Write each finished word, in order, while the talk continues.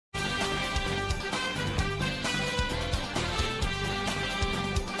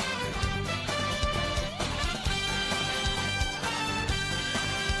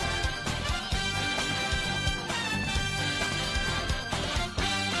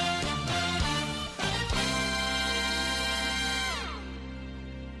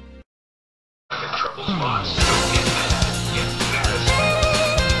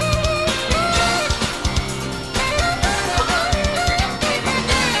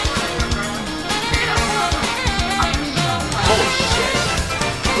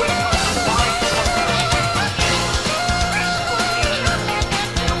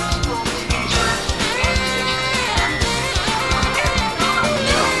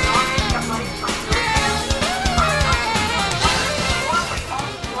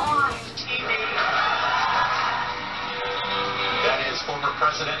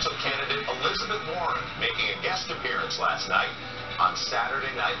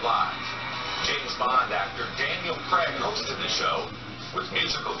Live. James Bond actor Daniel Craig hosted the show with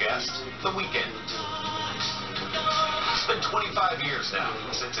musical guest The Weeknd. It's been 25 years now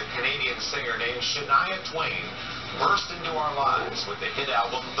since a Canadian singer named Shania Twain burst into our lives with the hit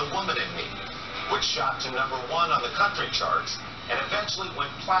album The Woman in Me, which shot to #1 on the country charts and eventually went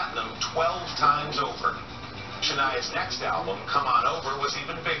platinum 12 times over. Shania's next album, Come On Over, was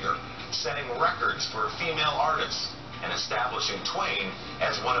even bigger, setting records for female artists and establishing Twain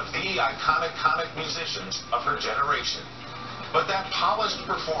as one of the iconic musicians of her generation. But that polished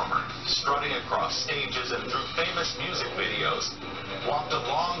performer, strutting across stages and through famous music videos, walked a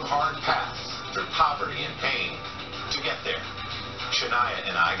long, hard path through poverty and pain to get there. Shania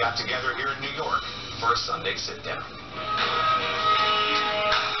and I got together here in New York for a Sunday sit-down.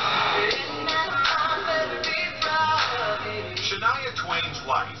 Shania Twain's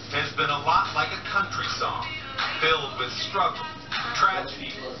life has been a lot like a country song, filled with struggle,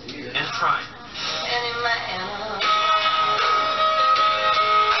 tragedy, and triumph.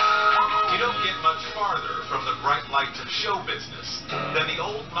 You don't get much farther from the bright lights of show business than the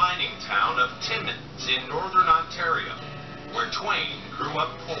old mining town of Timmins in northern Ontario, where Twain grew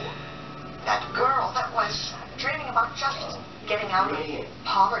up poor. That girl that was dreaming about just getting out of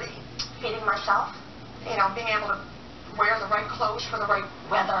poverty, feeding myself, being able to wear the right clothes for the right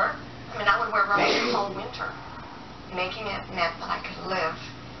weather. I mean, I would wear roasts all winter. Making it meant that I could live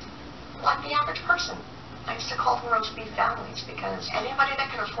like the average person. I used to call them roast beef families because anybody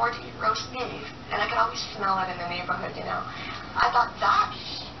that could afford to eat roast beef, and I could always smell it in the neighborhood, I thought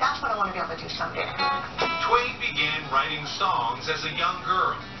that's what I want to be able to do someday. Twain began writing songs as a young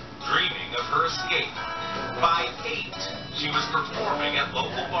girl, dreaming of her escape. By 8, she was performing at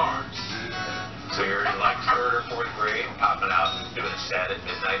local bars. So you're in like 3rd or 4th grade, popping out and doing a set at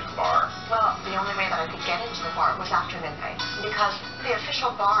midnight in the bar? Well, the only way that I could get into the bar was after midnight because the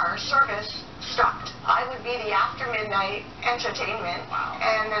official bar service stopped. I would be the after midnight entertainment. Wow.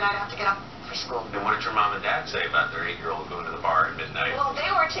 And then I'd have to get up for school. And what did your mom and dad say about their 8-year-old going to the bar at midnight? Well,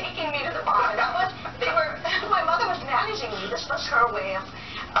 they were taking me to the bar. My mother was managing me. This was her way of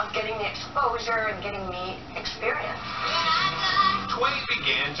getting me exposure and getting me experience. Twain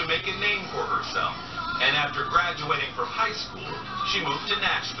began to make a name for herself, and after graduating from high school, she moved to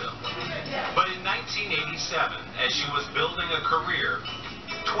Nashville. But in 1987, as she was building a career,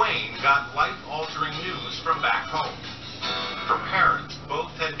 Twain got life-altering news from back home. Her parents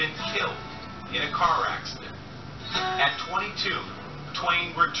both had been killed in a car accident. At 22,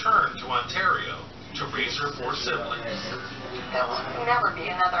 Twain returned to Ontario to raise her 4 siblings. There will never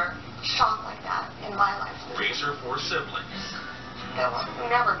be another shock like that in my life. Raise her 4 siblings. There will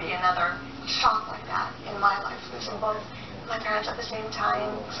never be another shock like that in my life. Losing both my parents at the same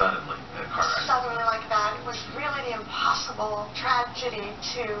time. Suddenly, in a car accident. Suddenly like that. It was really the impossible tragedy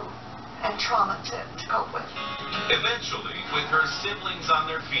and trauma to cope with. Eventually, with her siblings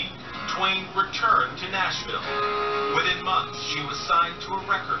on their feet, Twain returned to Nashville. Within months, she was signed to a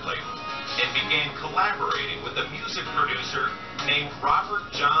record label and began collaborating with a music producer named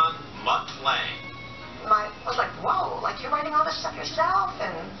Robert John Mutt Lang. I was like, whoa, you're writing all this stuff yourself?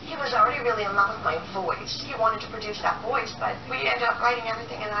 And he was already really in love with my voice. He wanted to produce that voice, but we ended up writing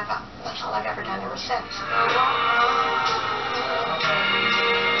everything, and I thought, that's all I've ever done ever since.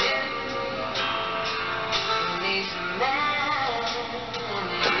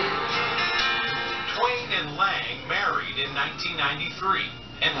 Twain and Lang married in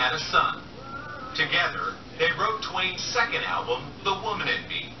 1993 and had a son. Together, they wrote Twain's second album, The Woman in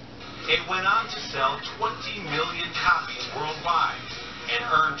Me. It went on to sell 20 million copies worldwide and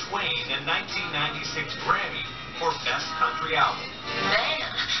earned Twain a 1996 Grammy for Best Country Album. Man,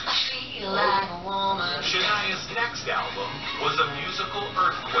 I feel like a woman. Shania's next album was a musical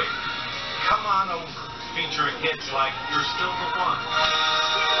earthquake, Come On Over, featuring hits like You're Still the One.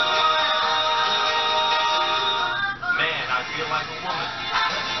 Man, I Feel Like a Woman.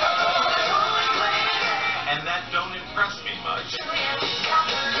 And That Don't Impress Me Much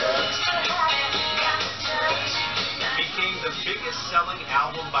became the biggest selling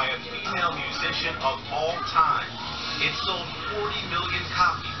album by a female musician of all time. It sold 40 million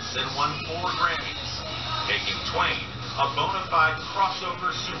copies and won 4 Grammys, making Twain a bona fide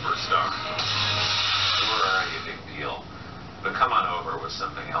crossover superstar. You were already a big deal, but Come On Over was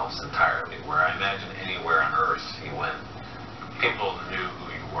something else entirely, where I imagine anywhere on earth you went, people knew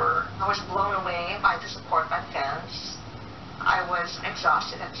who you were. I was blown away by the support by fans. I was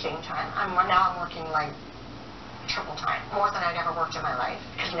exhausted at the same time. Now I'm working triple time, more than I'd ever worked in my life,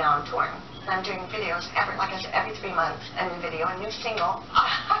 because now I'm touring. I'm doing videos every 3 months, a new video, a new single.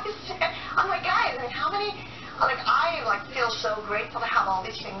 I'm like, guys, how many I feel so grateful to have all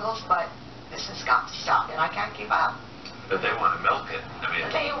these singles, but this has got to stop, and I can't keep up. But they want to milk it. I mean,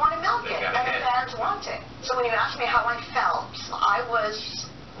 they want to milk it, and the fans want it. So when you asked me how I felt, I was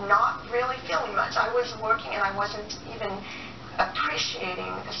not really feeling much. I was working, and I wasn't even appreciating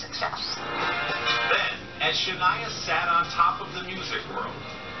the success. Then, as Shania sat on top of the music world,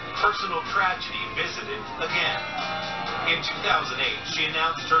 personal tragedy visited again. In 2008, she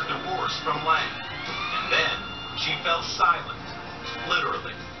announced her divorce from Lang, and then she fell silent,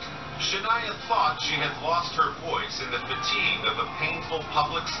 literally. Shania thought she had lost her voice in the fatigue of a painful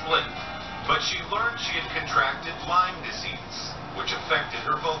public split, but she learned she had contracted Lyme disease, which affected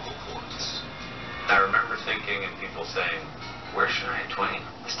her vocal cords. I remember thinking and people saying, "Where's Shania Twain?"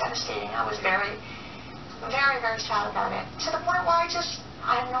 It was devastating. I was very, very, very sad about it. To the point where I felt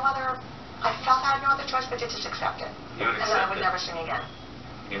I had no other choice but to just accept it. You would accept it? And then I would never sing again.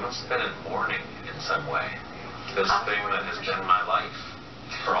 You must have been in mourning in some way. This thing that has been my life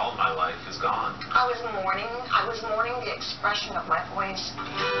for all my life is gone. I was mourning the expression of my voice.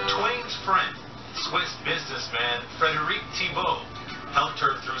 Twain's friend, Swiss businessman Frédéric Thibault, helped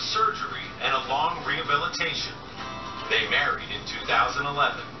her through surgery and a long rehabilitation. They married in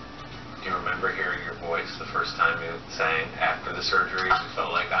 2011. Do you remember hearing your voice the first time you sang after the surgery? You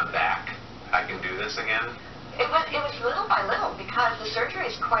felt like, I'm back. I can do this again? It was little by little, because the surgery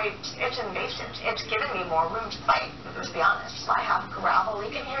is it's invasive. It's given me more room to play, to be honest. I have gravel. You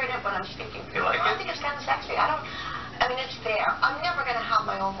can hear it when I'm speaking. You like it? I think it's kind of sexy. It's there. I'm never going to have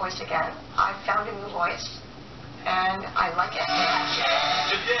my own voice again. I've found a new voice, and I like it.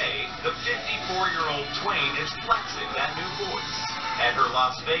 Today, the 54-year-old Twain is flexing that new voice at her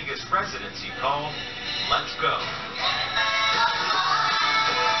Las Vegas residency called Let's Go.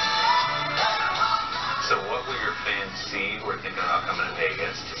 So what will your fans see who are thinking about coming to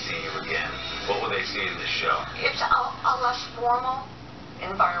Vegas to see you again? What will they see in the show? It's a less formal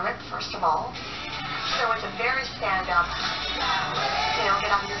environment, first of all. So it's a very stand-up,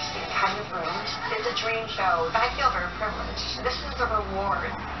 get out of your seat kind of room. It's a dream show. I feel very privileged. This is a reward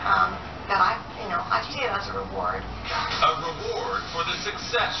that I see it as a reward. A reward for the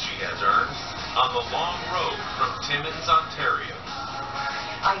success she has earned on the long road from Timmins, Ontario.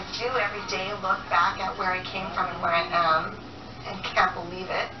 I do every day look back at where I came from and where I am, and can't believe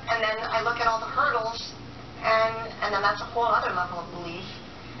it. And then I look at all the hurdles, and then that's a whole other level of belief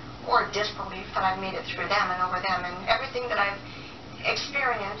or disbelief that I've made it through them and over them, and everything that I've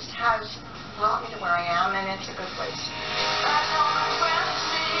experienced has brought me to where I am, and it's a good place.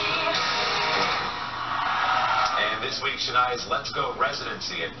 And this week, Shania's Let's Go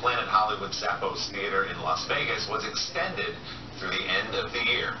residency at Planet Hollywood Zappos Theater in Las Vegas was extended through the end of the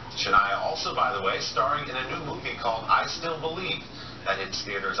year. Shania also, by the way, starring in a new movie called I Still Believe. That hits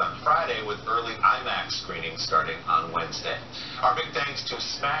theaters on Friday with early IMAX screenings starting on Wednesday. Our big thanks to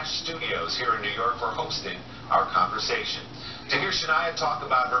Smash Studios here in New York for hosting our conversation. To hear Shania talk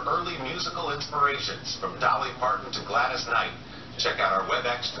about her early musical inspirations from Dolly Parton to Gladys Knight, check out our web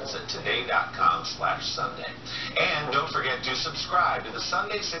extras at today.com/Sunday. And don't forget to subscribe to the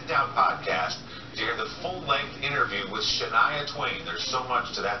Sunday Sit Down podcast to hear the full-length interview with Shania Twain. There's so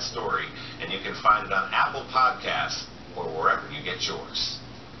much to that story, and you can find it on Apple Podcasts or wherever you get yours.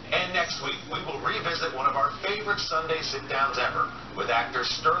 And next week, we will revisit one of our favorite Sunday sit-downs ever with actor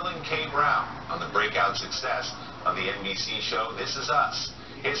Sterling K. Brown on the breakout success of the NBC show This Is Us,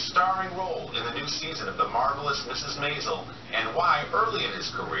 his starring role in the new season of The Marvelous Mrs. Maisel, and why early in his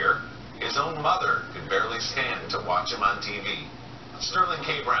career, his own mother could barely stand to watch him on TV. Sterling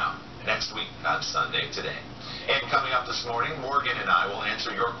K. Brown, next week on Sunday Today. And coming up this morning, Morgan and I will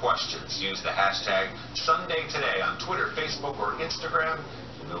answer your questions. Use the hashtag SundayToday on Twitter, Facebook, or Instagram.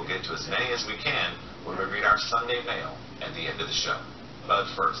 And we'll get to as many as we can when we read our Sunday mail at the end of the show. But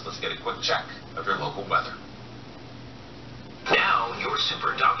first, let's get a quick check of your local weather. Now, your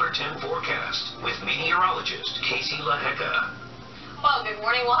Super Doppler 10 forecast with meteorologist Casey LaHecca. Well, good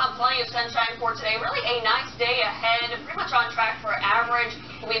morning. We'll have plenty of sunshine for today. Really a nice day ahead. Pretty much on track for average.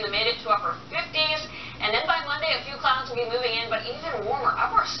 We'll be in the mid to upper 50s. And then by Monday, a few clouds will be moving in, but even warmer,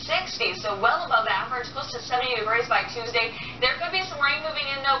 upper 60s. So well above average, close to 70 degrees by Tuesday. There could be some rain moving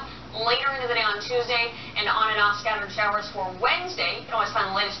in, though, later into the day on Tuesday, and on and off scattered showers for Wednesday. You can always find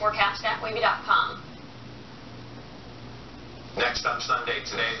the latest forecast at wavy.com. Next on Sunday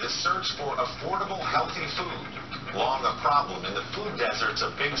Today, the search for affordable, healthy food. Long a problem in the food deserts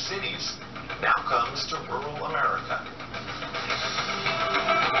of big cities, now comes to rural America.